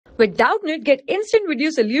With Doubtnut, get instant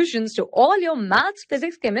video solutions to all your maths,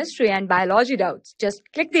 physics, chemistry, and biology doubts. Just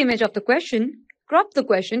click the image of the question, crop the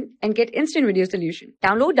question, and get instant video solution.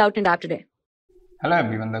 Download Doubtnut app today. Hello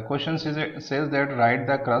everyone, the question says that write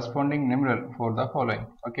the corresponding numeral for the following.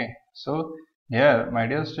 Okay, so here my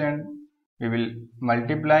dear student, we will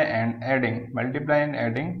multiply and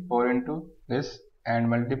adding 4 into this, and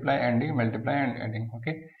multiply and adding,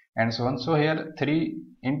 okay, and so on. So here 3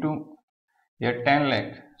 into here 10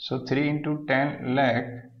 lakh, so 3 into 10 lakh,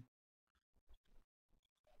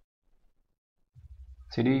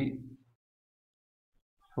 3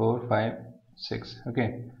 4 5 6,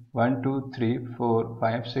 okay, 1 2 3 4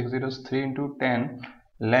 5 6 zeros, 3 into 10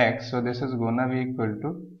 lakh, so this is gonna be equal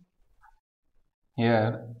to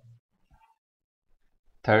here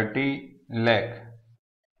 30 lakh,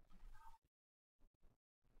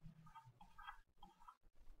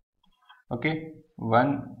 okay,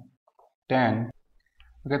 110,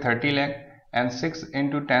 okay, 30 lakh, and 6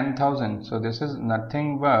 into 10,000, so this is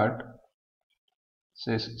nothing but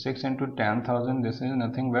 6 into 10,000, this is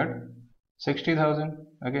nothing but 60,000,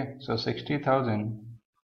 okay, so 60,000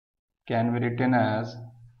 can be written as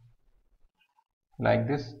like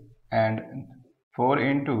this, and 4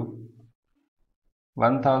 into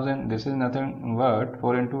 1000, this is nothing but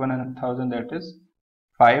 4 into 1000, that is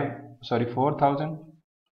 4,000,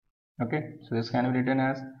 okay, so this can be written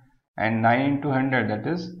as, and 9 into 100, that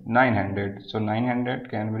is 900, so 900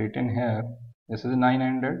 can be written here, this is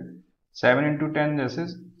 900. 7 into 10, this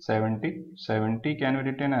is 70, 70 can be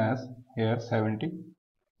written as here 70.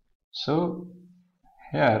 So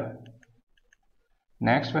here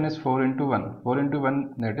next one is 4 into 1, 4 into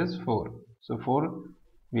 1, that is 4, so 4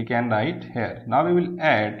 we can write here. Now we will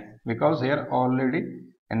add, because here already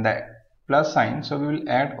in the plus sign, so we will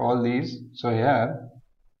add all these. So here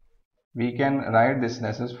we can write this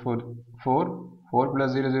is 4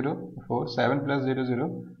 plus 0 0 4, 7 plus 0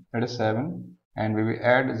 0, that is 7, and we will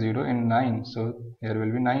add 0 in 9, so here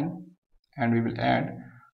will be 9, and we will add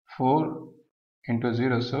 4 into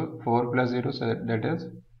 0, so 4 plus 0, so that is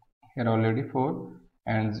here already 4,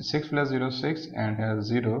 and 6 plus 0 6, and here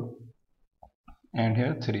 0, and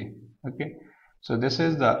here 3, okay. So this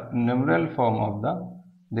is the numeral form of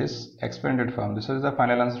this expanded form. This is the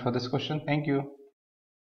final answer for this question. Thank you.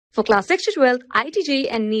 For class 6 to 12, IIT JEE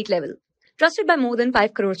and NEET level. Trusted by more than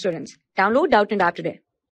 5 crore students. Download Doubtnut app today.